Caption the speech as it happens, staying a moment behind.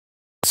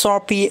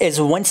XRP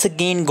is once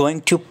again going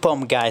to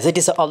pump, guys. It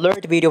is an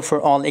alert video for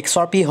all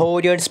XRP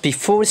holders.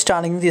 Before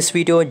starting this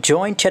video,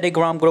 join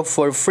Telegram group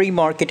for free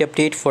market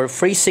update for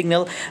free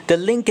signal. The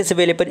link is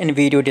available in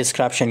video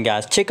description,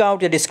 guys. Check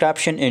out the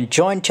description and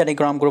join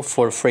Telegram group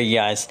for free,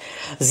 guys.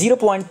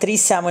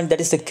 0.37,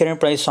 that is the current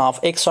price of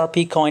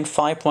XRP coin.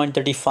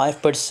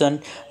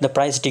 5.35% the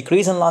price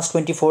decrease in last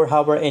 24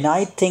 hours, and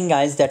I think,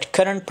 guys, that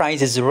current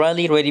price is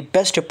really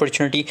best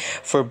opportunity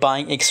for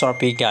buying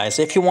XRP, guys.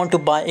 If you want to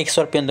buy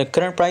XRP on the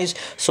current price,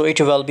 so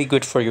it will be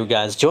good for you,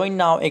 guys. Join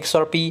now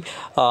XRP.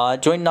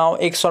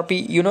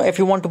 You know, if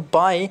you want to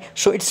buy,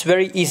 so it's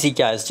very easy,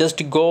 guys.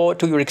 Just go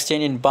to your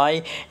exchange and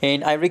buy,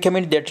 and I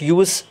recommend that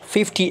use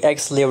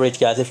 50x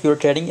leverage, guys, if you're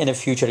trading in the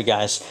future,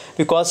 guys,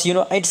 because you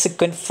know it's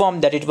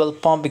confirmed that it will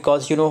pump,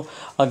 because you know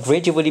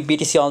gradually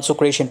BTC also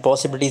creation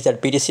possibilities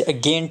that BTC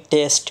again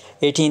test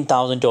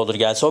 $18,000,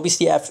 guys. So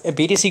obviously if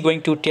BTC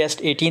going to test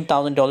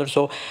 $18,000,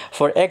 so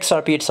for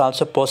XRP it's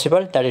also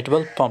possible that it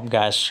will pump,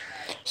 guys.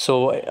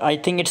 So I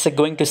think it's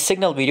going to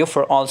signal video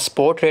for all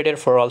sport trader,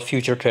 for all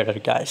future trader,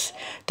 guys.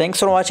 Thanks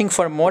for watching.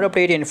 For more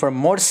update and for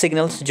more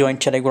signals, join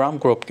Telegram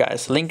group,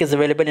 guys. Link is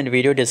available in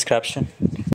video description.